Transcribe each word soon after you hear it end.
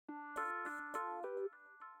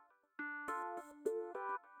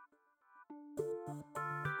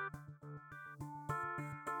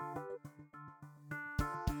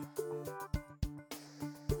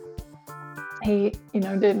he,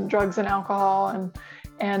 did drugs and alcohol,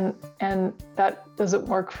 and that doesn't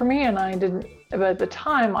work for me. And I didn't, but at the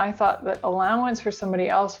time I thought that allowance for somebody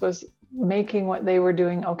else was making what they were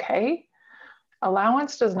doing okay.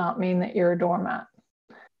 Allowance does not mean that you're a doormat.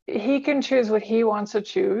 He can choose what he wants to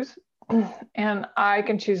choose, and I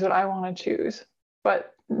can choose what I want to choose.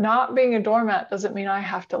 But not being a doormat doesn't mean I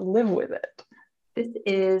have to live with it. This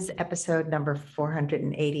is episode number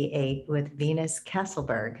 488 with Venus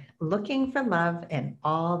Kesselberg, looking for love in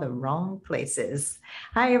all the wrong places.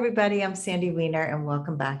 Hi, everybody. I'm Sandy Weiner, and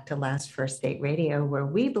welcome back to Last First Date Radio, where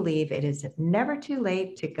we believe it is never too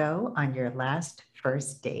late to go on your last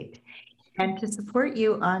first date. And to support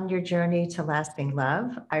you on your journey to lasting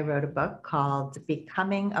love, I wrote a book called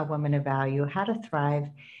Becoming a Woman of Value: How to Thrive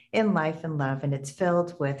in Life and Love, and it's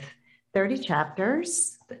filled with 30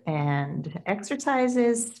 chapters and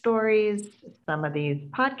exercises, stories. Some of these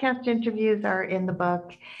podcast interviews are in the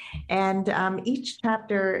book. And each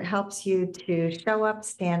chapter helps you to show up,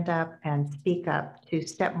 stand up, and speak up to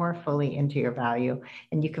step more fully into your value.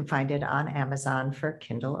 And you can find it on Amazon for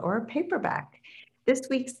Kindle or paperback. This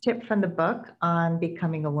week's tip from the book on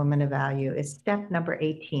becoming a woman of value is step number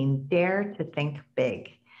 18, dare to think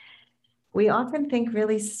big. We often think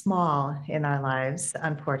really small in our lives.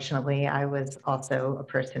 Unfortunately, I was also a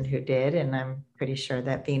person who did, and I'm pretty sure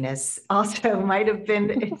that Venus also might have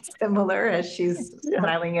been similar as she's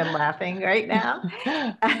smiling and laughing right now.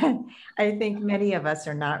 I think many of us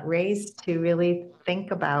are not raised to really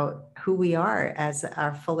think about who we are as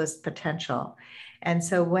our fullest potential. And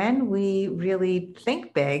so when we really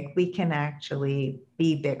think big, we can actually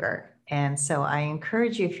be bigger. And so I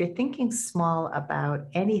encourage you, if you're thinking small about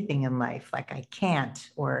anything in life, like I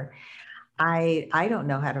can't, or I don't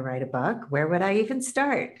know how to write a book, where would I even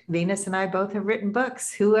start? Venus and I both have written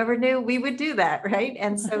books. Whoever knew we would do that, right?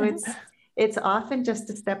 And so it's often just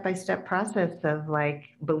a step-by-step process of like,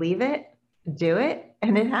 believe it, do it,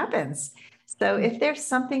 and it happens. So if there's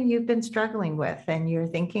something you've been struggling with and you're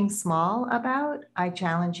thinking small about, I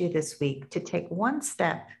challenge you this week to take one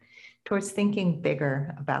step towards thinking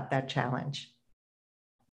bigger about that challenge.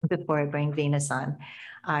 Before I bring Venus on,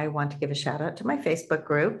 I want to give a shout out to my Facebook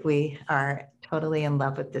group. We are totally in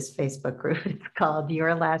love with this Facebook group. It's called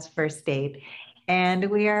Your Last First Date. And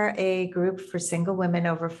we are a group for single women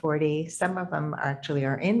over 40. Some of them actually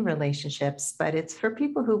are in relationships, but it's for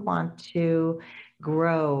people who want to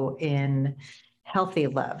grow in healthy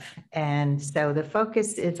love. And so the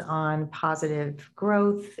focus is on positive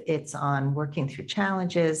growth. It's on working through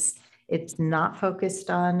challenges. It's not focused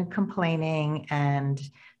on complaining and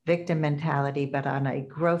victim mentality, but on a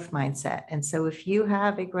growth mindset. And so if you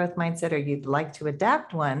have a growth mindset or you'd like to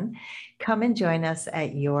adapt one, come and join us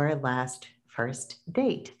at Your Last First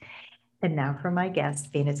Date. And now for my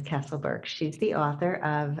guest, Venus Kesselberg. She's the author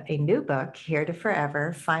of a new book, Here to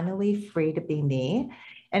Forever, Finally Free to Be Me.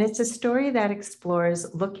 And it's a story that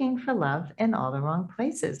explores looking for love in all the wrong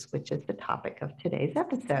places, which is the topic of today's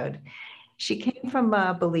episode. She came from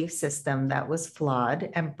a belief system that was flawed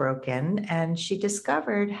and broken, and she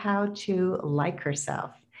discovered how to like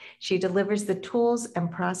herself. She delivers the tools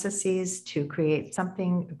and processes to create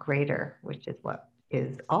something greater, which is what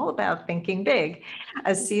is all about thinking big.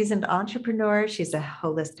 A seasoned entrepreneur, she's a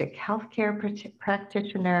holistic healthcare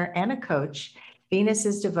practitioner and a coach. Venus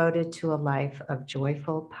is devoted to a life of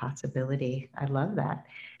joyful possibility. I love that.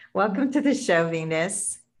 Welcome to the show,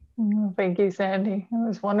 Venus. Thank you, Sandy. It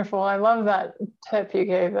was wonderful. I love that tip you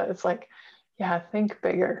gave. That it's like, think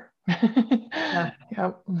bigger.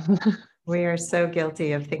 Yep. We are so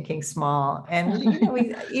guilty of thinking small. And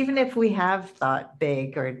even if we have thought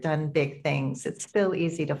big or done big things, it's still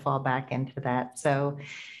easy to fall back into that. So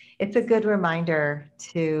it's a good reminder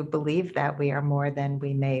to believe that we are more than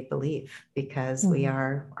we may believe, because we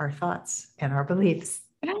are our thoughts and our beliefs.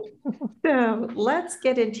 So let's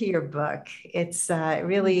get into your book. It's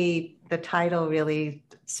really, the title really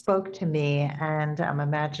spoke to me, and I'm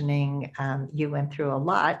imagining you went through a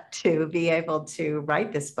lot to be able to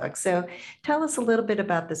write this book. So tell us a little bit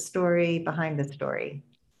about the story behind the story.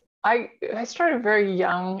 I started at a very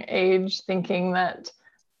young age thinking that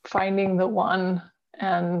finding the one,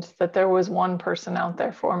 and that there was one person out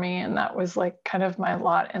there for me, and that was like kind of my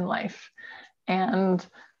lot in life. And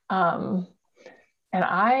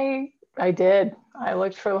I did. I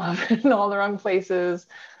looked for love in all the wrong places.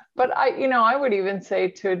 But I would even say,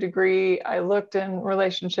 to a degree, I looked in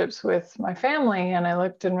relationships with my family, and I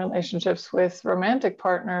looked in relationships with romantic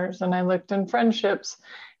partners, and I looked in friendships,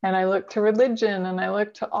 and I looked to religion, and I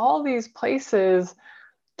looked to all these places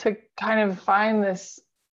to kind of find this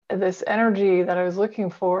this energy that I was looking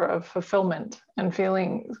for of fulfillment and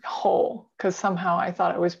feeling whole, because somehow I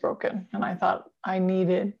thought I was broken and I thought I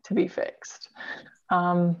needed to be fixed.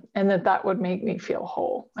 And that would make me feel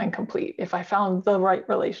whole and complete if I found the right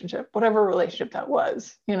relationship, whatever relationship that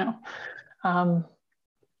was,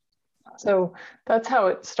 So that's how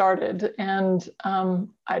it started. And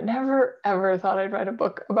I never, ever thought I'd write a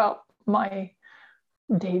book about my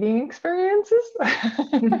dating experiences.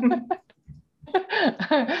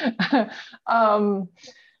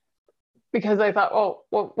 Because I thought, well,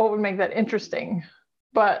 what would make that interesting?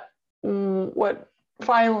 But what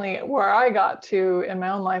finally, where I got to in my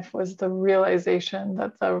own life was the realization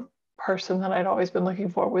that the person that I'd always been looking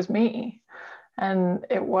for was me. And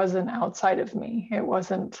it wasn't outside of me. It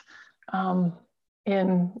wasn't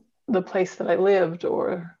in the place that I lived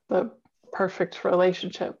or the perfect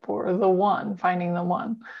relationship or the one, finding the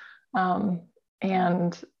one.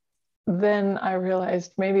 And then I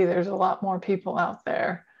realized maybe there's a lot more people out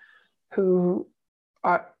there who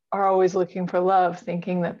are always looking for love,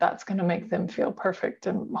 thinking that that's going to make them feel perfect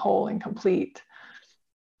and whole and complete.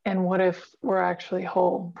 And what if we're actually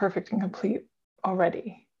whole, perfect, and complete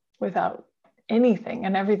already without anything,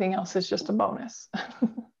 and everything else is just a bonus?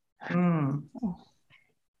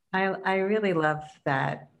 I really love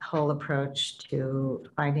that whole approach to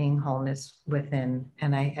finding wholeness within.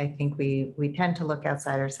 And I think we tend to look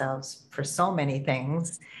outside ourselves for so many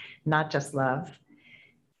things, not just love,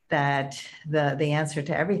 that the answer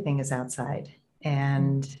to everything is outside.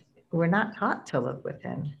 And we're not taught to look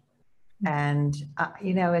within. And,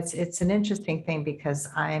 it's an interesting thing because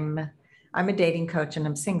I'm a dating coach and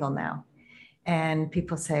I'm single now. And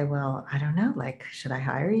people say, well, I don't know, like, should I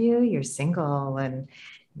hire you? You're single. And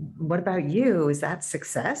what about you? Is that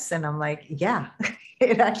success? And I'm like, yeah,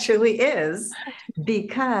 it actually is,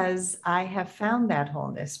 because I have found that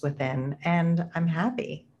wholeness within and I'm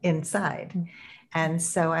happy inside. And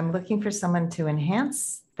so I'm looking for someone to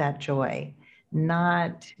enhance that joy,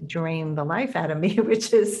 not drain the life out of me,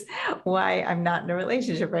 which is why I'm not in a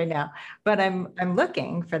relationship right now. But I'm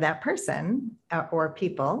looking for that person or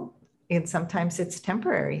people. And sometimes it's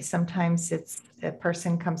temporary. Sometimes it's a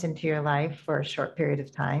person comes into your life for a short period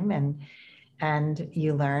of time and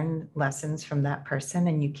you learn lessons from that person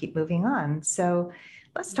and you keep moving on. So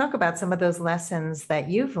let's talk about some of those lessons that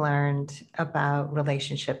you've learned about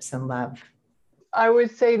relationships and love. I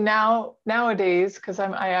would say nowadays, because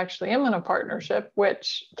I actually am in a partnership,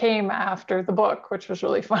 which came after the book, which was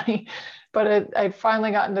really funny. But I'd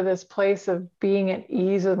finally gotten to this place of being at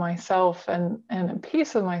ease with myself and at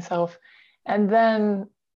peace with myself. And then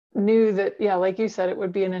knew that, yeah, like you said, it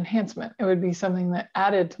would be an enhancement. It would be something that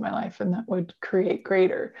added to my life and that would create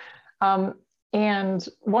greater. And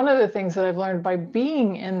one of the things that I've learned by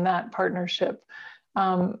being in that partnership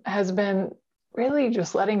has been really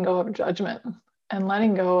just letting go of judgment and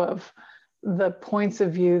letting go of the points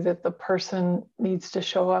of view that the person needs to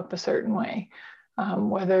show up a certain way,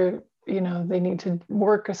 whether they need to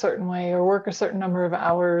work a certain way or work a certain number of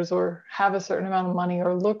hours or have a certain amount of money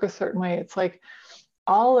or look a certain way. It's like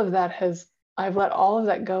all of that I've let all of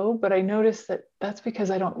that go, but I noticed that that's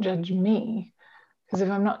because I don't judge me. Because if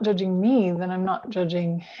I'm not judging me, then I'm not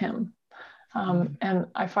judging him. And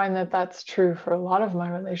I find that that's true for a lot of my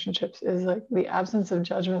relationships, is like the absence of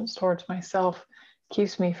judgments towards myself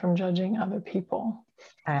keeps me from judging other people.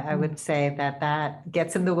 I would say that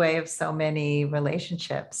gets in the way of so many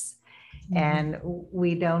relationships. And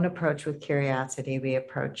we don't approach with curiosity. We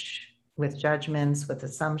approach with judgments, with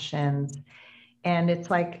assumptions. And it's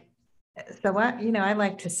like, so I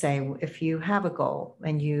like to say, if you have a goal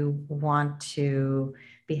and you want to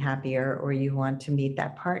be happier or you want to meet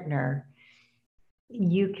that partner,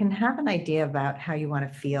 you can have an idea about how you want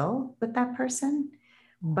to feel with that person.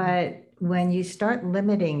 But when you start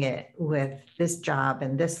limiting it with this job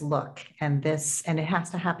and this look and this, and it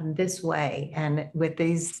has to happen this way, and with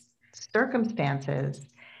these circumstances,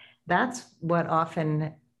 that's what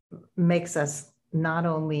often makes us not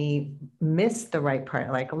only miss the right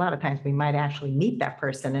partner, like a lot of times we might actually meet that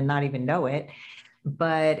person and not even know it,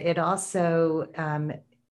 but it also,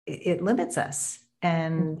 it limits us.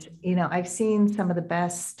 And, I've seen some of the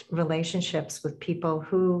best relationships with people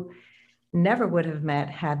who never would have met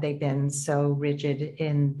had they been so rigid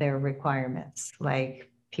in their requirements, like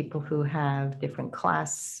people who have different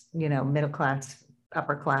class, middle class,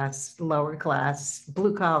 upper class, lower class,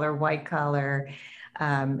 blue collar, white collar,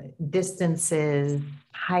 distances,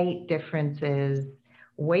 height differences,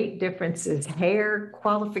 weight differences, hair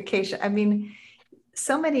qualification. I mean,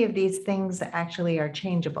 so many of these things actually are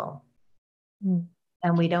changeable.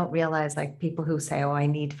 And we don't realize, like people who say, oh, I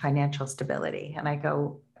need financial stability. And I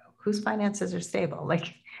go, whose finances are stable?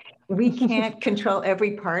 Like, we can't control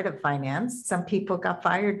every part of finance. Some people got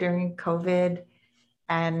fired during COVID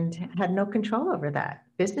and had no control over that.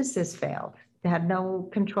 Businesses failed. They had no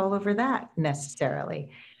control over that necessarily.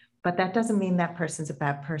 But that doesn't mean that person's a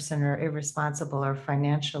bad person or irresponsible or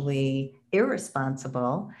financially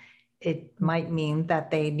irresponsible. It might mean that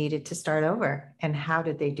they needed to start over. And how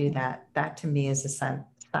did they do that? That to me is a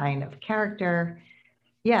sign of character.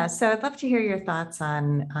 Yeah, so I'd love to hear your thoughts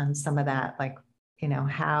on some of that, like,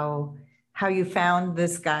 how you found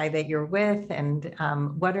this guy that you're with, and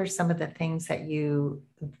what are some of the things that you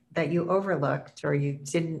overlooked or you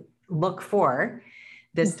didn't look for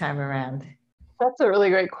this time around? That's a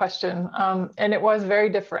really great question. And it was very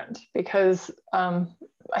different because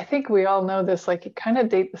I think we all know this, like you kind of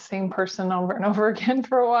date the same person over and over again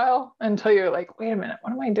for a while until you're like, wait a minute,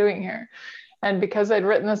 what am I doing here? And because I'd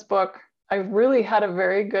written this book, I really had a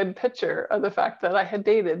very good picture of the fact that I had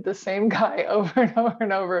dated the same guy over and over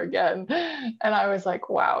and over again. And I was like,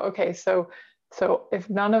 wow, okay, so if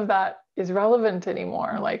none of that is relevant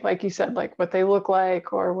anymore, like you said, like what they look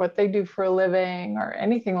like or what they do for a living or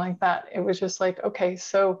anything like that, it was just like, okay,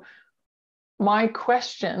 so my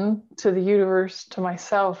question to the universe, to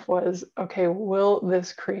myself was, okay, will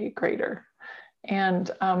this create greater? And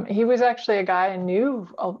he was actually a guy I knew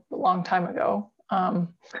a long time ago,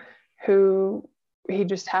 who he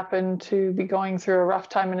just happened to be going through a rough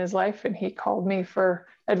time in his life, and he called me for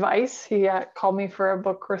advice. He called me for a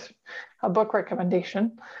book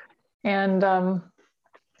recommendation, and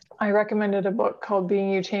I recommended a book called Being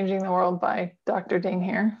You, Changing the World by Dr. Ding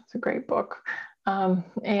Here. It's a great book,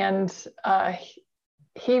 and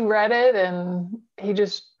he read it and he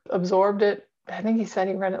just absorbed it. I think he said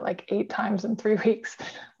he read it like 8 times in 3 weeks.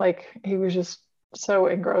 Like he was just so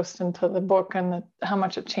engrossed into the book and how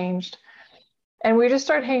much it changed. And we just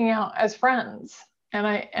started hanging out as friends. And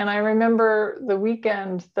I remember the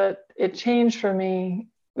weekend that it changed for me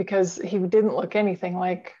because he didn't look anything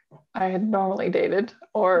like I had normally dated,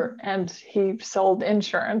 and he sold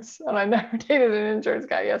insurance, and I never dated an insurance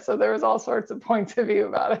guy yet. So there was all sorts of points of view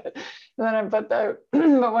about it. But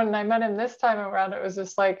when I met him this time around, it was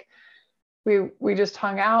just like, we just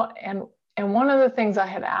hung out, and one of the things I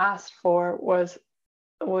had asked for was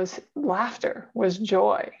laughter, was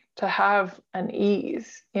joy, to have an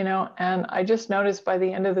ease, and I just noticed by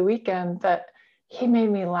the end of the weekend that he made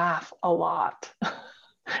me laugh a lot.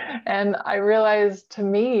 And I realized, to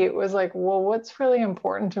me, it was like, well, what's really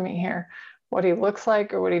important to me here? What he looks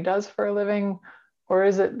like or what he does for a living? Or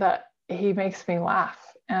is it that he makes me laugh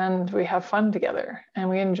and we have fun together and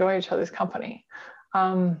we enjoy each other's company?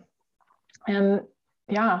 And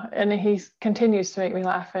yeah, and he continues to make me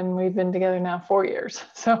laugh, and we've been together now 4 years.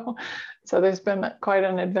 So there's been quite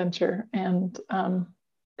an adventure, and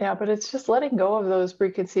yeah, but it's just letting go of those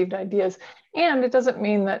preconceived ideas. And it doesn't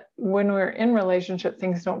mean that when we're in relationship,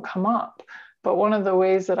 things don't come up. But one of the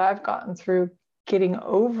ways that I've gotten through getting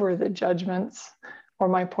over the judgments or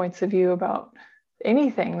my points of view about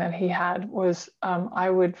anything that he had was I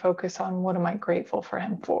would focus on, what am I grateful for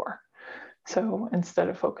him for? So instead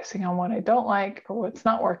of focusing on what I don't like or what's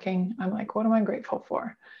not working, I'm like, what am I grateful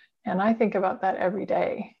for? And I think about that every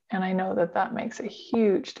day. And I know that that makes a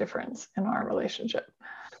huge difference in our relationship.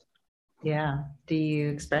 Yeah. Do you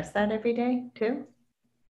express that every day too?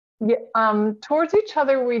 Yeah. Towards each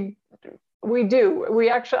other, we do.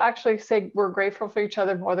 We actually say we're grateful for each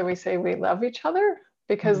other more than we say we love each other,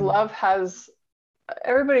 because love has,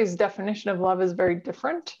 everybody's definition of love is very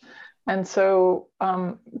different. And so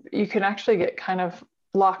you can actually get kind of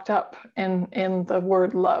locked up in the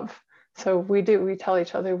word love. So we tell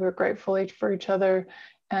each other we're grateful for each other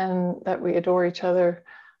and that we adore each other.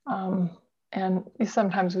 And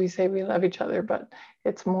sometimes we say we love each other, but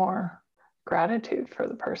it's more gratitude for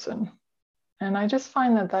the person. And I just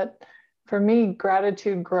find that for me,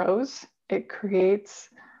 gratitude grows. It creates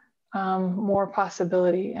more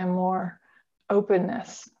possibility and more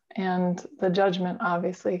openness. And the judgment,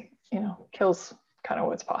 obviously, kills kind of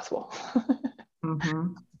what's possible.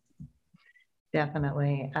 Mm-hmm.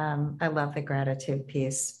 Definitely. I love the gratitude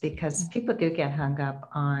piece, because people do get hung up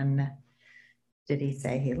on, did he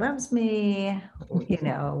say he loves me?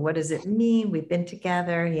 What does it mean? We've been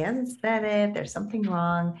together. He hasn't said it. There's something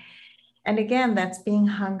wrong. And again, that's being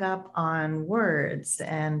hung up on words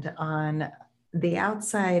and on the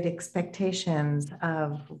outside expectations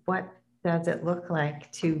of what does it look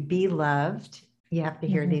like to be loved. You have to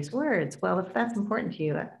hear these words. Well, if that's important to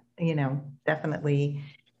you, definitely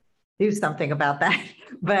do something about that.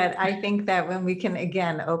 But I think that when we can,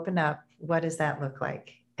 again, open up, what does that look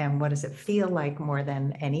like? And what does it feel like more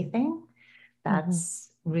than anything? That's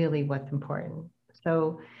really what's important.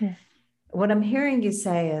 So What I'm hearing you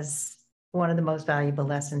say is one of the most valuable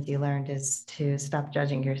lessons you learned is to stop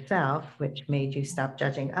judging yourself, which made you stop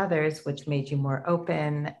judging others, which made you more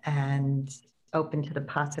open and open to the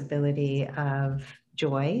possibility of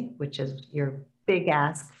joy, which is your big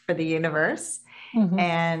ask for the universe. Mhm.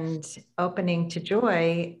 And opening to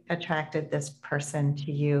joy attracted this person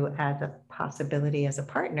to you as a possibility as a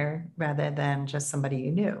partner rather than just somebody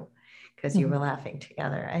you knew because you were laughing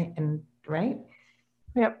together. And right?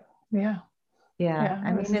 Yep. Yeah. Yeah. Yeah.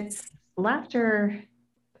 I mean, it's laughter.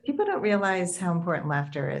 People don't realize how important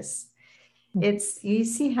laughter is. It's, you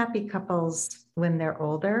see happy couples when they're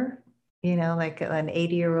older, like an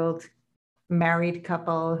 80-year-old married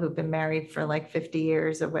couple who've been married for like 50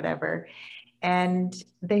 years or whatever, and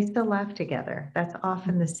they still laugh together. That's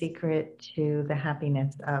often the secret to the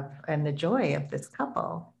happiness of and the joy of this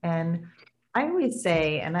couple. And I always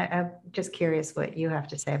say, and I'm just curious what you have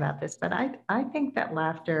to say about this, but I think that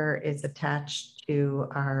laughter is attached to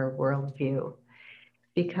our worldview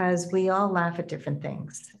because we all laugh at different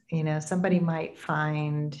things. Somebody might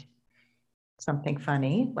find something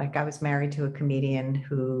funny. Like I was married to a comedian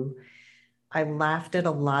who I laughed at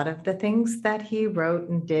a lot of the things that he wrote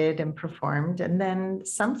and did and performed. And then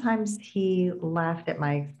sometimes he laughed at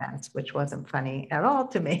my expense, which wasn't funny at all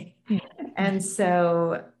to me. And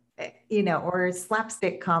so, or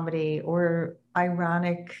slapstick comedy or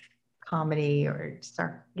ironic comedy or,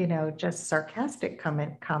 just sarcastic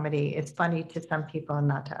comedy is funny to some people and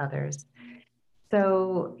not to others.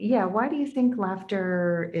 So, yeah, why do you think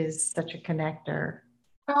laughter is such a connector?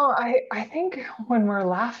 Well, I think when we're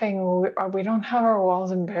laughing, we don't have our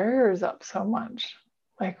walls and barriers up so much.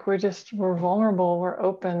 Like we're vulnerable, we're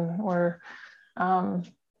open, we're um,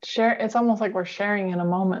 share. It's almost like we're sharing in a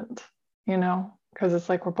moment, because it's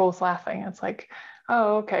like we're both laughing. It's like,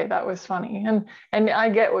 oh, okay, that was funny. And I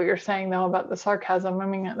get what you're saying though about the sarcasm. I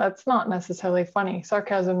mean, that's not necessarily funny.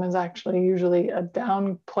 Sarcasm is actually usually a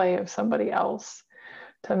downplay of somebody else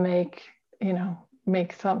to make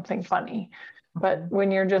something funny. But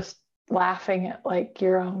when you're just laughing at like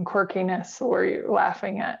your own quirkiness, or you're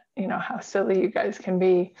laughing at, how silly you guys can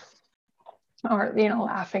be, or,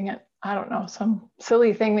 laughing at, I don't know, some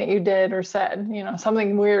silly thing that you did or said,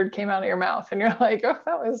 something weird came out of your mouth and you're like, oh,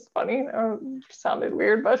 that was funny. Or sounded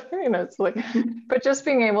weird, but it's like, but just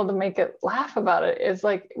being able to make it laugh about it is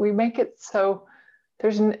like, we make it so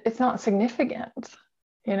it's not significant.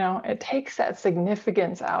 It takes that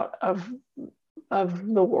significance out of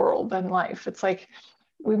the world and life. It's like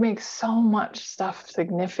we make so much stuff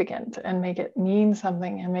significant and make it mean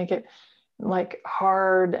something and make it like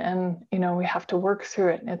hard, and we have to work through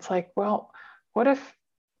it. And it's like, well, what if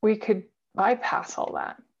we could bypass all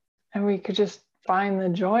that and we could just find the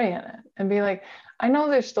joy in it and be like, I know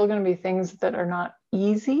there's still going to be things that are not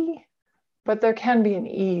easy, but there can be an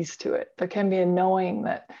ease to it. There can be a knowing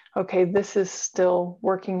that, okay, this is still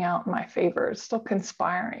working out in my favor. It's still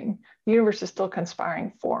conspiring. The universe is still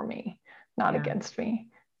conspiring for me, not against me.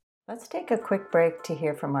 Let's take a quick break to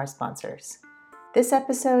hear from our sponsors. This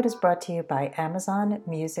episode is brought to you by Amazon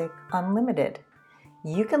Music Unlimited.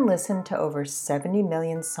 You can listen to over 70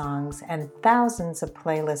 million songs and thousands of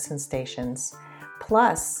playlists and stations.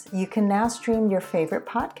 Plus, you can now stream your favorite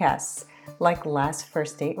podcasts like Last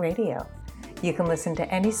First Date Radio. You can listen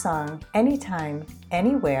to any song, anytime,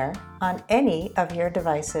 anywhere, on any of your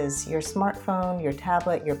devices, your smartphone, your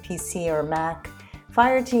tablet, your PC or Mac,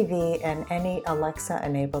 Fire TV, and any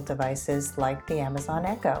Alexa-enabled devices like the Amazon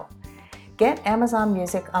Echo. Get Amazon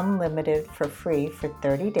Music Unlimited for free for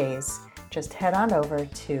 30 days. Just head on over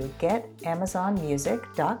to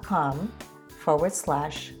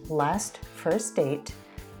getamazonmusic.com/lastfirstdate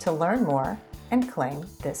to learn more and claim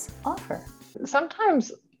this offer.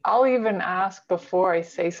 Sometimes I'll even ask before I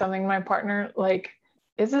say something to my partner, like,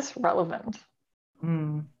 is this relevant?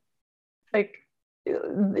 Like,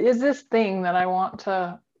 is this thing that I want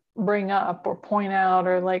to bring up or point out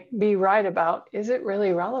or like be right about, is it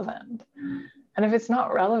really relevant? And if it's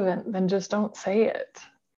not relevant, then just don't say it.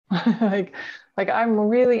 like I'm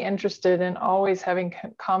really interested in always having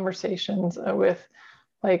conversations with,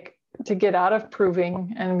 like, to get out of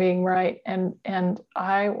proving and being right, and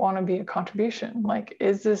I want to be a contribution. Like,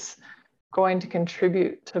 is this going to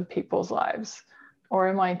contribute to people's lives, or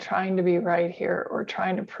am I trying to be right here or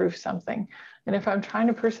trying to prove something? And if I'm trying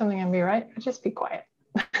to prove something and be right, I just be quiet.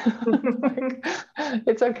 Like,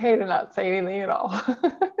 it's okay to not say anything at all.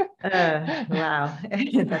 Wow,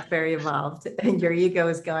 that's very evolved. And your ego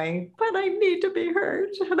is going, but I need to be heard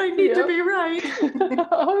and I need to Yep. be right.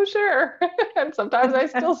 Oh, sure. And sometimes I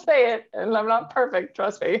still say it, and I'm not perfect,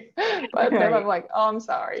 trust me. But then I'm Right. like, oh, I'm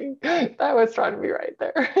sorry. I was trying to be right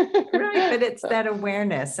there. Right. But it's So, that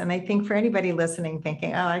awareness. And I think for anybody listening,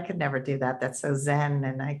 thinking, oh, I could never do that. That's so Zen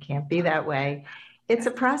and I can't be that way. It's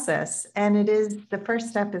a process. And it is the first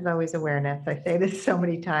step is always awareness. I say this so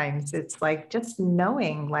many times. It's like just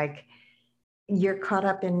knowing, like, you're caught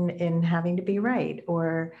up in having to be right,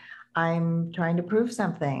 or I'm trying to prove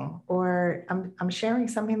something, or I'm sharing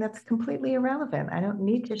something that's completely irrelevant. I don't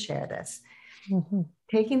need to share this. mhm.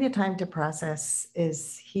 Taking the time to process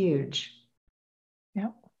is huge.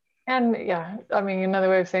 Yeah. And yeah, I mean, another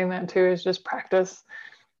way of saying that too is just practice.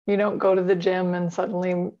 You don't go to the gym and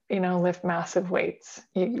suddenly, lift massive weights.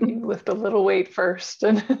 You lift a little weight first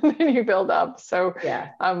and then you build up. So, Yeah.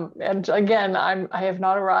 and again, I have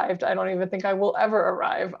not arrived. I don't even think I will ever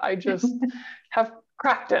arrive. I just have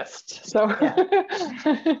practiced. So, Yeah.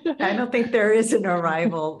 I don't think there is an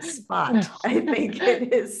arrival no. spot. I think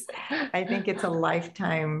it's a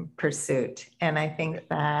lifetime pursuit. And I think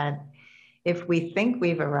that if we think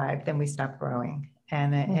we've arrived, then we stop growing.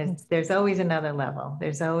 And Mhm. there's always another level.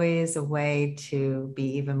 There's always a way to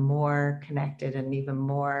be even more connected and even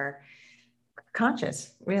more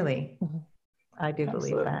conscious, really. Mhm. I do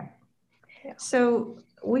believe Absolutely. that. Yeah. So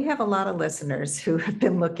we have a lot of listeners who have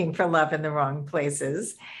been looking for love in the wrong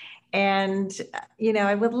places. And,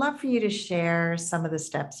 I would love for you to share some of the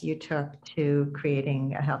steps you took to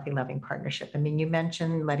creating a healthy, loving partnership. I mean, you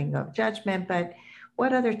mentioned letting go of judgment, but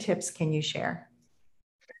what other tips can you share?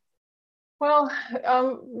 Well,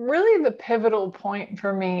 really, the pivotal point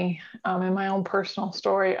for me in my own personal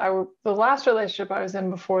story, the last relationship I was in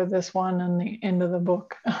before this one and the end of the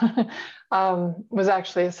book was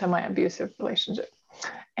actually a semi-abusive relationship,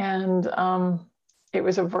 and it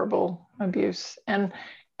was a verbal abuse. And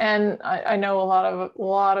I know a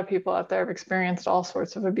lot of people out there have experienced all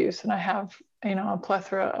sorts of abuse, and I have a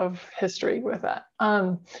plethora of history with that.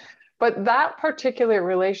 But that particular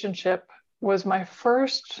relationship was my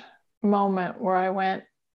first moment where I went,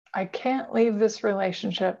 I can't leave this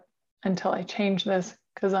relationship until I change this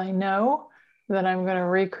because I know that I'm going to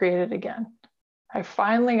recreate it again. I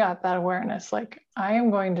finally got that awareness like, I am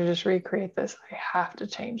going to just recreate this. I have to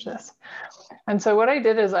change this. And so, what I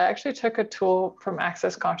did is I actually took a tool from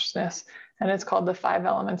Access Consciousness, and it's called the 5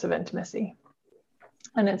 elements of intimacy.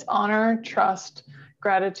 And it's honor, trust,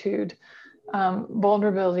 gratitude,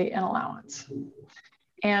 vulnerability, and allowance.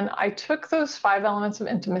 And I took those 5 elements of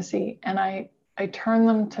intimacy and I turned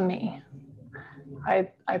them to me.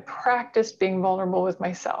 I practiced being vulnerable with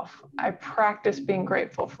myself. I practiced being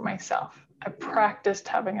grateful for myself. I practiced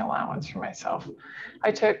having allowance for myself.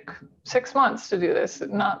 I took 6 months to do this.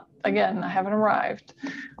 Not, again, I haven't arrived,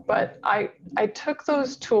 but I took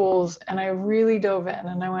those tools and I really dove in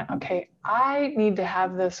and I went, okay, I need to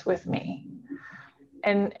have this with me.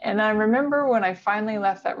 And I remember when I finally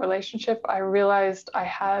left that relationship, I realized I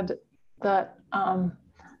had that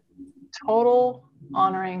total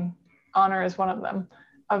honor is one of them,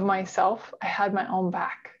 of myself. I had my own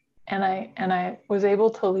back, and I was able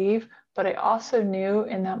to leave, but I also knew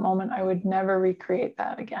in that moment I would never recreate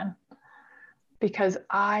that again because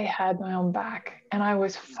I had my own back, and I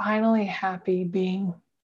was finally happy being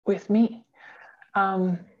with me.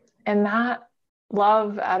 And that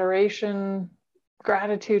love, adoration,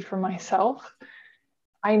 gratitude for myself,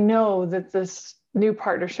 I know that this new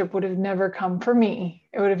partnership would have never come for me.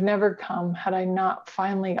 It would have never come had I not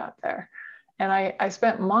finally got there. And I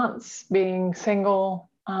spent months being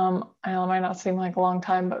single. I know it might not seem like a long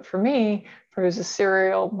time, but for me, for who's a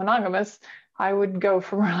serial monogamous, I would go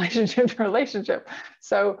from relationship to relationship.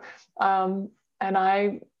 So, and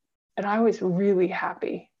I was really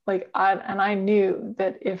happy. I knew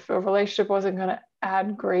that if a relationship wasn't going to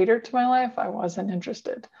add greater to my life, I wasn't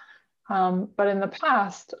interested. But in the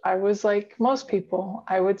past, I was like most people,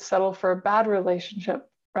 I would settle for a bad relationship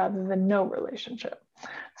rather than no relationship.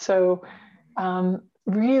 So,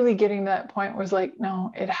 really getting to that point was like,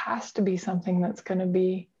 no, it has to be something that's going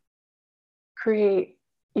to create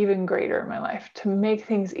even greater in my life, to make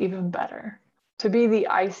things even better, to be the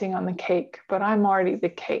icing on the cake, but I'm already the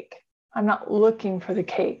cake. I'm not looking for the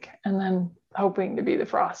cake and then hoping to be the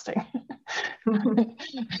frosting.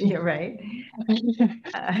 You're right.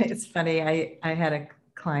 It's funny. I had a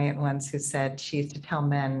client once who said she used to tell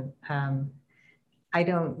men, I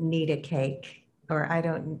don't need a cake, or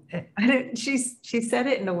she said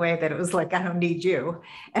it in a way that it was like, I don't need you.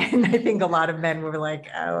 And I think a lot of men were like,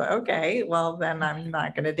 oh, okay, well, then I'm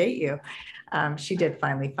not going to date you. She did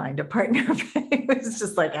finally find a partner, but it was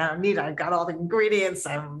just like, I've got all the ingredients.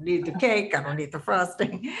 I don't need the cake. I don't need the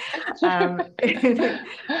frosting. But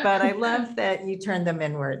I love that you turn them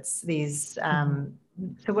inwards. These,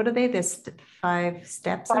 so what are they? This 5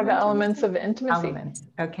 steps? 5 elements of intimacy. Elements.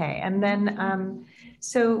 Okay. And then,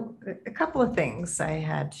 so a couple of things I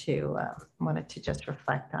had to, wanted to just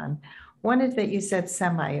reflect on. One is that you said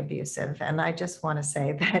semi-abusive, and I just want to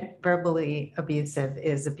say that verbally abusive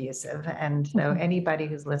is abusive. And so anybody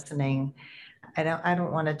who's listening, I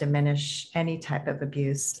don't want to diminish any type of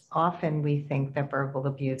abuse. Often we think that verbal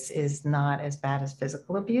abuse is not as bad as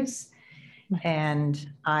physical abuse. And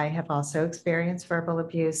I have also experienced verbal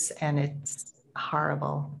abuse, and it's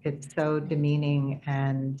horrible. It's so demeaning,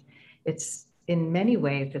 and it's in many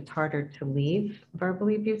ways, it's harder to leave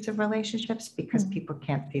verbally abusive relationships because people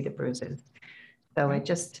can't see the bruises. So I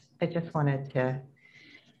just wanted to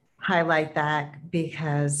highlight that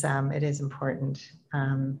because it is important.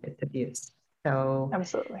 It's abuse. So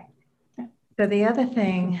absolutely. Yeah. So the other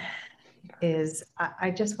thing is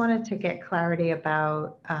I just wanted to get clarity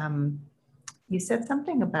about, you said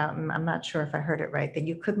something about, and I'm not sure if I heard it right, that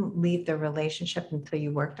you couldn't leave the relationship until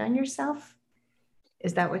you worked on yourself.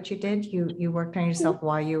 Is that what you did? You worked on yourself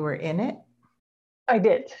while you were in it? I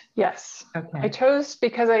did, yes. Okay. I chose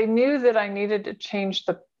because I knew that I needed to change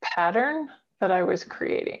the pattern that I was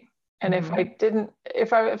creating. And if I didn't,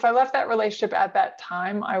 if I left that relationship at that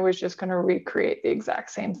time, I was just going to recreate the exact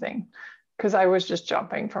same thing because I was just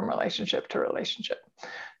jumping from relationship to relationship.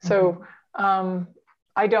 So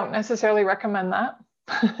I don't necessarily recommend that.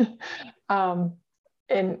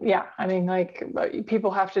 And yeah, I mean, like,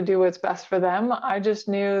 people have to do what's best for them. I just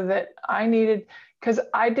knew that I needed, because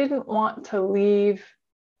I didn't want to leave.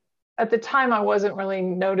 At the time, I wasn't really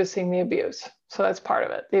noticing the abuse. So that's part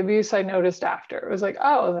of it. The abuse I noticed after. It was like,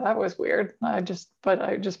 oh, that was weird. I just put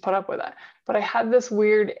up with that. But I had this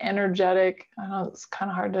weird energetic, I know it's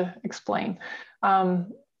kind of hard to explain.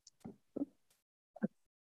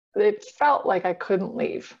 It felt like I couldn't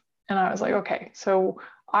leave. And I was like, okay, so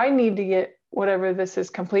I need to get whatever this is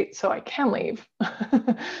complete so I can leave.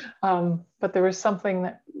 But there was something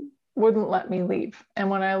that wouldn't let me leave. And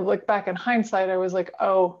when I look back in hindsight, I was like,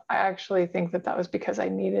 oh, I actually think that was because I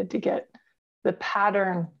needed to get the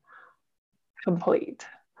pattern complete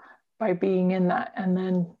by being in that.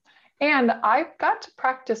 And I got to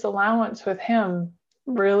practice allowance with him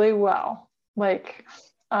really well. Like,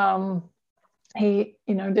 he,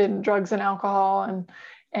 did drugs and alcohol,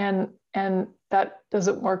 and that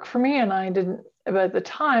doesn't work for me. And I didn't, but at the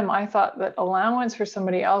time I thought that allowance for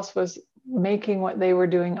somebody else was making what they were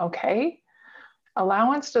doing okay.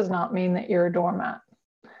 Allowance does not mean that you're a doormat.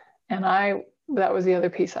 And that was the other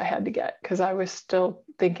piece I had to get, because I was still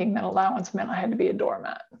thinking that allowance meant I had to be a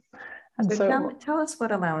doormat. And so tell us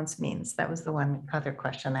what allowance means. That was the one other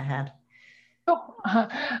question I had.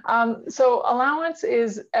 So allowance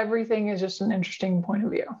is everything is just an interesting point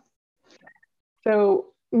of view.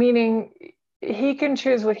 So meaning he can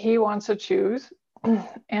choose what he wants to choose,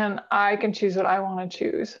 and I can choose what I want to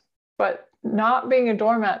choose. But not being a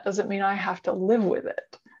doormat doesn't mean I have to live with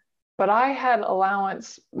it. But I had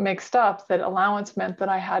allowance mixed up, that allowance meant that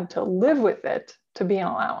I had to live with it to be an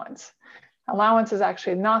allowance. Allowance is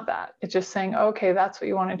actually not that. It's just saying, okay, that's what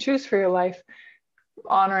you want to choose for your life.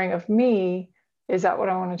 Honoring of me, is that what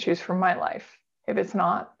I want to choose for my life? If it's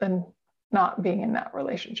not, then not being in that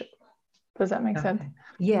relationship. Does that make sense?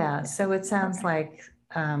 Yeah. So it sounds like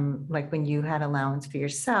when you had allowance for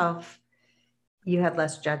yourself, you had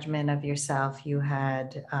less judgment of yourself. You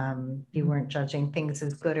had, you weren't judging things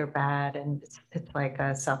as good or bad. And it's like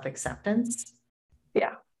a self-acceptance.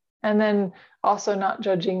 Yeah. And then also not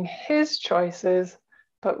judging his choices,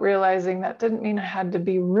 but realizing that didn't mean I had to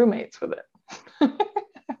be roommates with it.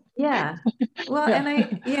 Yeah. Well, yeah.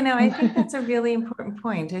 And I think that's a really important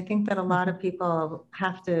point. I think that a lot of people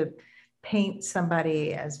have to paint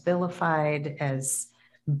somebody as vilified, as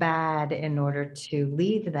bad in order to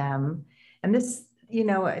leave them. And this,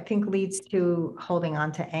 I think leads to holding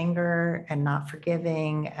on to anger and not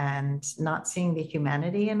forgiving and not seeing the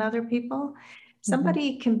humanity in other people.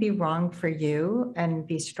 Somebody can be wrong for you and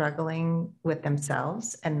be struggling with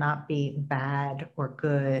themselves and not be bad or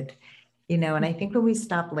good. And I think when we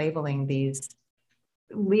stop labeling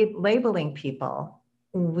people,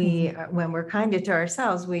 when we're kinder to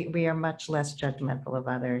ourselves, we are much less judgmental of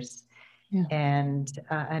others. Yeah. And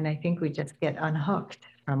I think we just get unhooked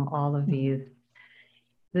from all of these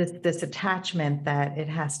this attachment that it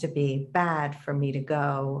has to be bad for me to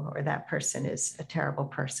go, or that person is a terrible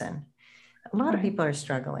person. A lot of Right. people are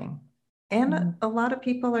struggling. And Mhm. a lot of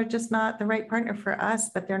people are just not the right partner for us,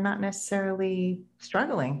 but they're not necessarily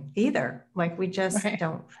struggling either. Like we just Right.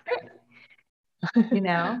 don't fit, you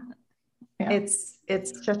know? Yeah. It's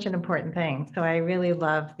such an important thing. So I really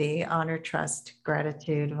love the honor, trust,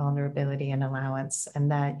 gratitude, vulnerability, and allowance, and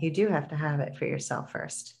that you do have to have it for yourself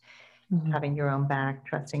first. Mhm. Having your own back,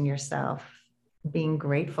 trusting yourself, being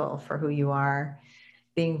grateful for who you are,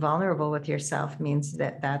 being vulnerable with yourself means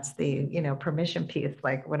that that's the, permission piece.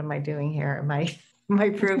 Like, what am I doing here? Am I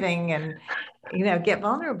proving? And, get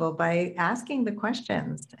vulnerable by asking the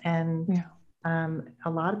questions. And Yeah. a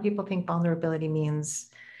lot of people think vulnerability means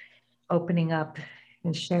opening up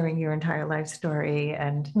and sharing your entire life story.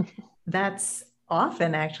 And that's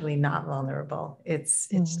often actually not vulnerable. It's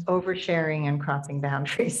Mhm. oversharing and crossing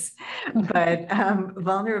boundaries. But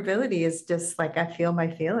vulnerability is just like, I feel my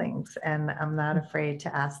feelings and I'm not afraid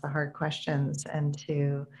to ask the hard questions and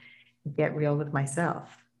to get real with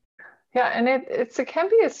myself. Yeah, and it can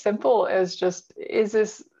be as simple as just, is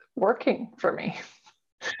this working for me?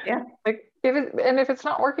 Yeah. Like if it's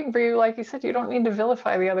not working for you, like you said, you don't need to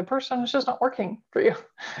vilify the other person. It's just not working for you. So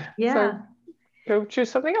Yeah, go choose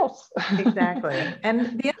something else. exactly.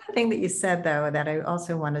 And the other thing that you said, though, that I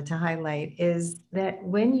also wanted to highlight is that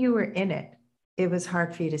when you were in it, it was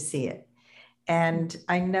hard for you to see it. And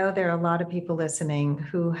I know there are a lot of people listening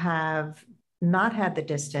who have not had the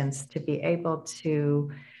distance to be able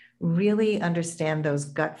to really understand those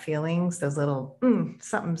gut feelings, those little,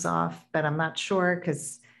 something's off, but I'm not sure,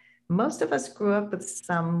 because most of us grew up with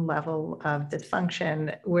some level of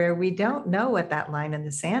dysfunction where we don't know what that line in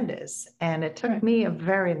the sand is. And it took Right. me a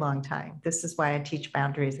very long time. This is why I teach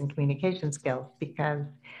boundaries and communication skills, because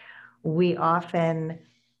we often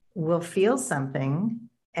will feel something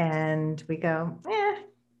and we go,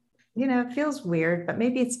 it feels weird, but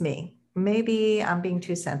maybe it's me. Maybe I'm being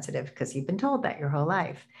too sensitive, because you've been told that your whole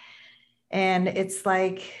life. And it's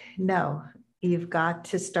like, no, you've got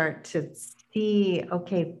to start to see,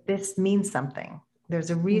 okay, this means something.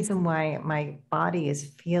 There's a reason why my body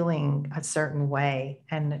is feeling a certain way.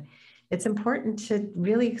 And it's important to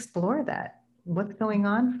really explore that. What's going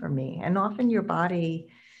on for me? And often your body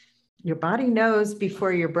knows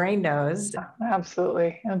before your brain knows.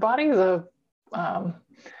 Absolutely. And the body is um,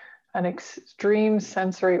 an extreme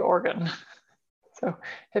sensory organ. So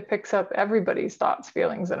it picks up everybody's thoughts,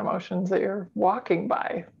 feelings, and emotions that you're walking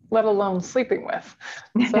by, let alone sleeping with.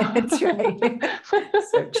 So That's right.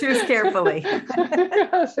 So choose carefully.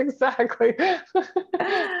 yes, exactly.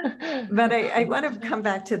 But I want to come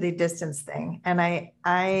back to the distance thing. And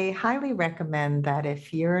I highly recommend that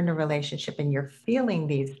if you're in a relationship and you're feeling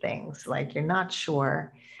these things, like you're not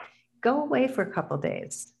sure, go away for a couple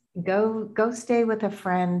days. Go stay with a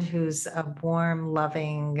friend who's a warm,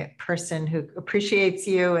 loving person who appreciates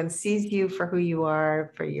you and sees you for who you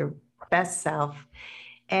are, for your best self,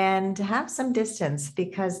 and have some distance,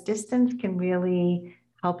 because distance can really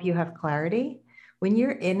help you have clarity. When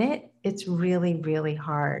you're in it, it's really, really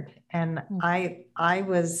hard. And I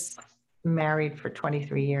was married for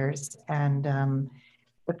 23 years, and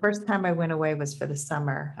the first time I went away was for the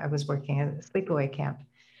summer. I was working at a sleepaway camp,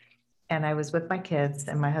 and I was with my kids,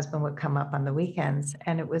 and my husband would come up on the weekends.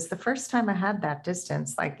 And it was the first time I had that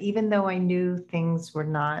distance. Like, even though I knew things were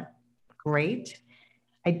not great,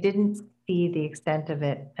 I didn't see the extent of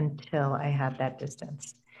it until I had that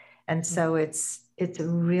distance. And so it's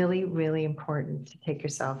really, really important to take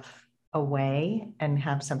yourself away and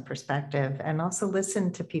have some perspective, and also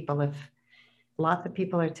listen to people. If lots of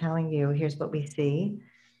people are telling you, here's what we see,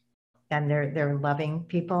 and they're loving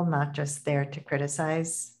people, not just there to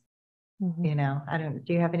criticize, Mhm.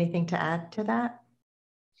 do you have anything to add to that?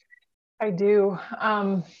 I do.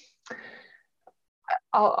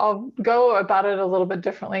 I'll go about it a little bit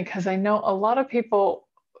differently, because I know a lot of people,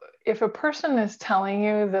 if a person is telling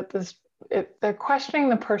you that they're questioning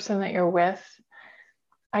the person that you're with,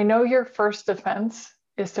 I know your first defense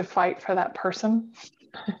is to fight for that person.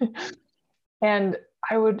 And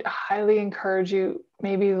I would highly encourage you,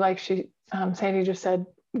 maybe like Sandy just said,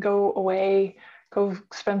 go away, go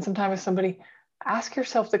spend some time with somebody. Ask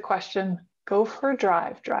yourself the question, go for a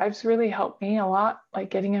drive. Drives really help me a lot, like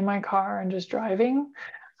getting in my car and just driving.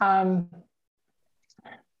 Um,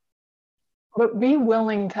 but be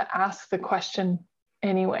willing to ask the question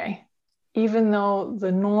anyway, even though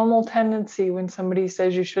the normal tendency when somebody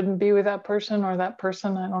says you shouldn't be with that person, or that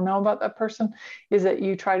person, I don't know about that person, is that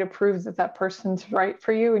you try to prove that that person's right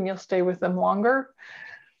for you and you'll stay with them longer.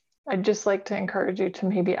 I'd just like to encourage you to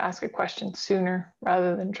maybe ask a question sooner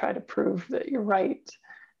rather than try to prove that you're right.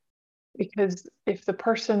 Because if the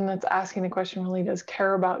person that's asking the question really does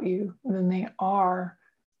care about you, then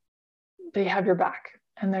they have your back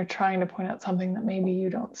and they're trying to point out something that maybe you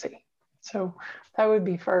don't see. So that would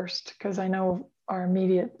be first, because I know our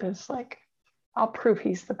immediate is like, I'll prove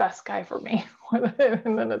he's the best guy for me.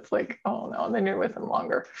 And then it's like, oh no, then you're with him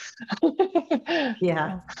longer.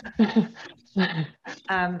 Yeah.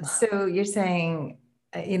 So you're saying,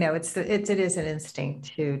 it is an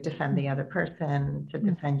instinct to defend the other person, to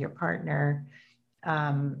defend your partner.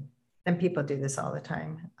 And people do this all the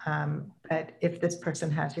time. But if this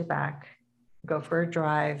person has your back, go for a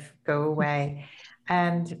drive, go away.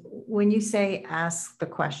 And when you say ask the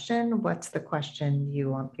question, what's the question you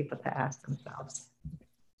want people to ask themselves?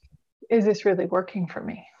 Is this really working for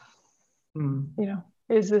me?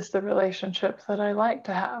 Is this the relationship that I like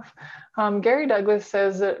to have? Gary Douglas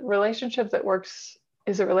says that relationship that works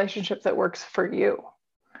is a relationship that works for you.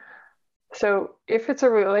 So if it's a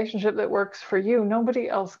relationship that works for you, nobody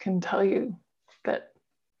else can tell you that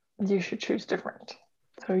you should choose different.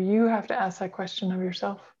 So you have to ask that question of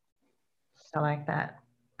yourself. I like that.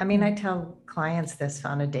 I mean, I tell clients this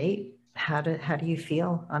on a date. How do you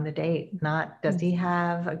feel on the date? Not, does he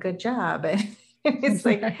have a good job? It's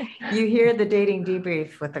like you hear the dating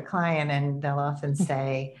debrief with a client and they'll often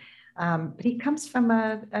say, but he comes from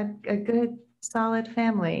a good, solid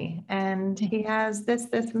family and he has this,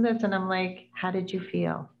 and this. And I'm like, how did you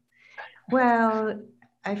feel? Well,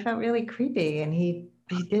 I felt really creepy and he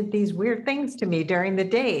did these weird things to me during the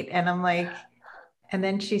date. And I'm like, and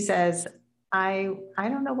then she says, I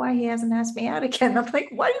don't know why he hasn't asked me out again. I'm like,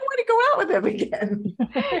 why do you want to go out with him again?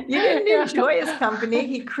 You didn't enjoy his company.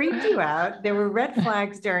 He creeped you out. There were red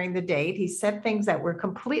flags during the date. He said things that were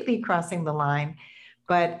completely crossing the line,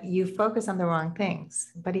 but you focus on the wrong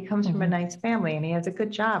things. But he comes from a nice family and he has a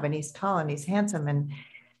good job and he's tall and he's handsome. And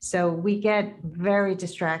so we get very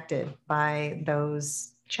distracted by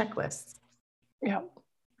those checklists. Yeah.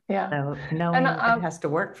 Yeah. So knowing it has to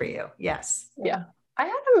work for you. Yes. Yeah. I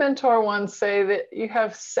had a mentor once say that you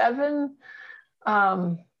have seven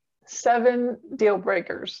deal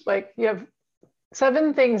breakers. Like you have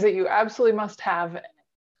 7 things that you absolutely must have,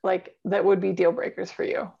 like that would be deal breakers for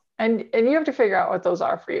you. And you have to figure out what those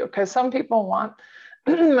are for you, because some people want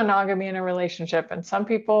monogamy in a relationship, and some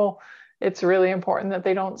people it's really important that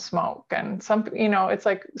they don't smoke, and some, it's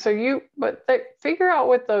like, figure out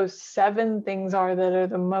what those 7 things are that are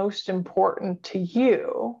the most important to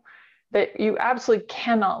you, that you absolutely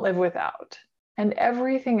cannot live without, and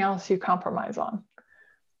everything else you compromise on.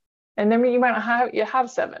 And then you might not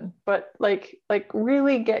have 7, but like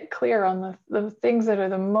really get clear on the things that are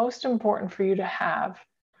the most important for you to have,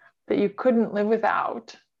 that you couldn't live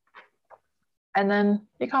without, and then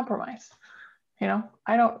you compromise.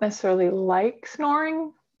 I don't necessarily like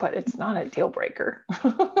snoring, but it's not a deal breaker.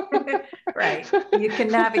 Right. You can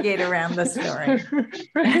navigate around the snoring.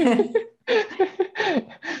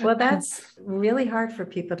 Well, that's really hard for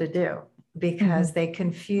people to do, because they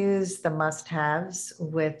confuse the must-haves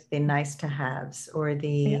with the nice-to-haves, or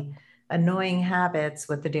the annoying habits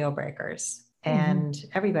with the deal breakers. And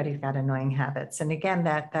everybody's got annoying habits. And again,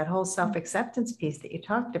 that whole self-acceptance piece that you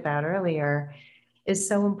talked about earlier is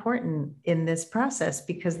so important in this process,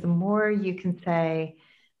 because the more you can say,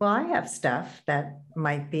 well, I have stuff that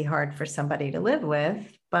might be hard for somebody to live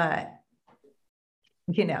with, but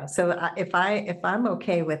so if I'm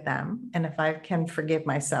okay with them, and if I can forgive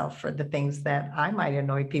myself for the things that I might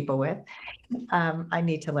annoy people with, I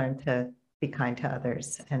need to learn to be kind to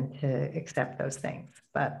others and to accept those things.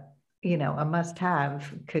 But, a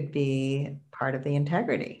must-have could be part of the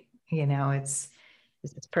integrity.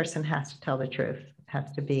 This person has to tell the truth,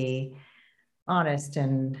 has to be honest,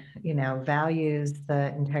 and, values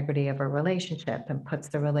the integrity of a relationship and puts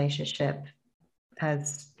the relationship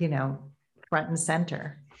as, front and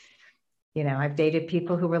center. I've dated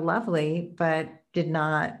people who were lovely, but did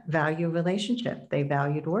not value relationship. They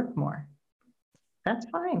valued work more. That's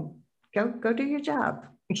fine. Go do your job.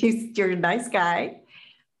 You're a nice guy,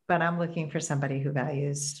 but I'm looking for somebody who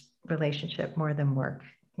values relationship more than work.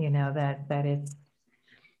 That it's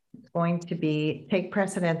going to take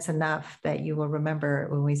precedence enough that you will remember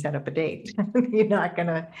when we set up a date. You're not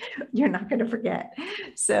gonna forget.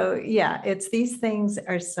 So yeah, these things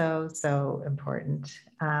are so important.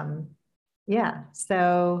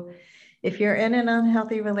 So if you're in an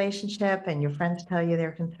unhealthy relationship and your friends tell you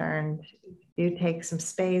they're concerned, do take some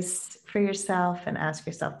space for yourself and ask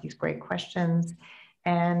yourself these great questions,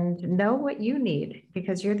 and know what you need,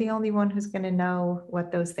 because you're the only one who's going to know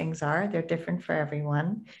what those things are. They're different for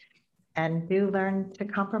everyone. And do learn to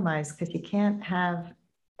compromise, because you can't have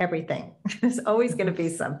everything. There's always going to be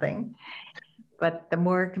something. But the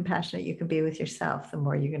more compassionate you can be with yourself, the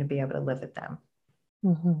more you're going to be able to live with them.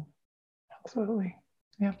 Absolutely.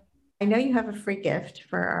 Yeah. I know you have a free gift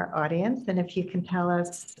for our audience, and if you can tell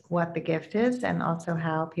us what the gift is and also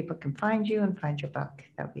how people can find you and find your book,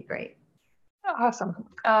 that would be great. Awesome.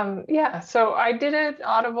 Yeah, so I did an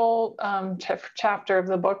Audible chapter of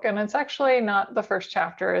the book, and it's actually not the first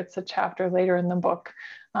chapter, it's a chapter later in the book.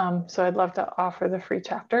 So I'd love to offer the free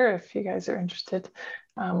chapter if you guys are interested.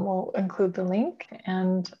 We'll include the link.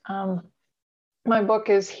 And my book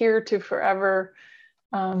is Here to Forever,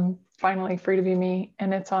 Finally Free to Be Me,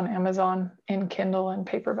 and it's on Amazon in Kindle and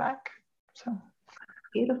paperback. So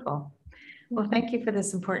beautiful. Well, thank you for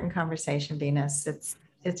this important conversation, Venus. It's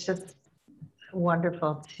just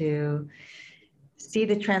wonderful to see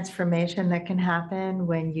the transformation that can happen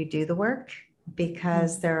when you do the work,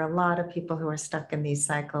 because there are a lot of people who are stuck in these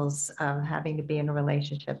cycles of having to be in a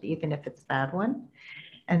relationship, even if it's a bad one.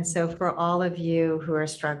 And so for all of you who are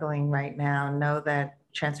struggling right now, know that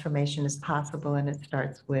transformation is possible, and it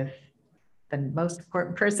starts with the most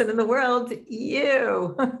important person in the world,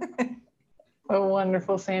 you. Oh,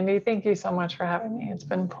 wonderful, Sandy. Thank you so much for having me. It's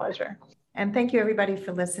been a pleasure. And thank you, everybody,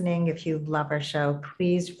 for listening. If you love our show,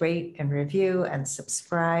 please rate and review and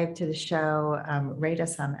subscribe to the show. Rate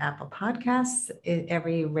us on Apple Podcasts.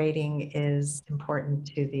 Every rating is important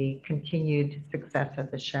to the continued success of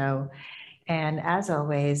the show. And as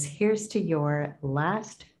always, here's to your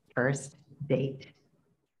last first date.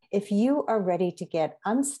 If you are ready to get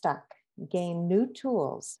unstuck, gain new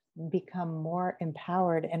tools, become more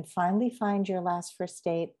empowered, and finally find your last first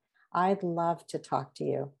date, I'd love to talk to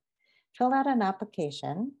you. Fill out an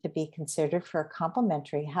application to be considered for a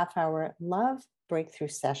complimentary half-hour love breakthrough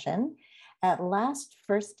session at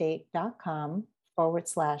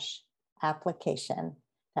lastfirstdate.com/application.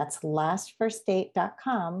 That's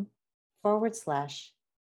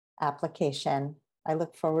lastfirstdate.com/application. I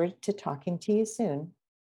look forward to talking to you soon.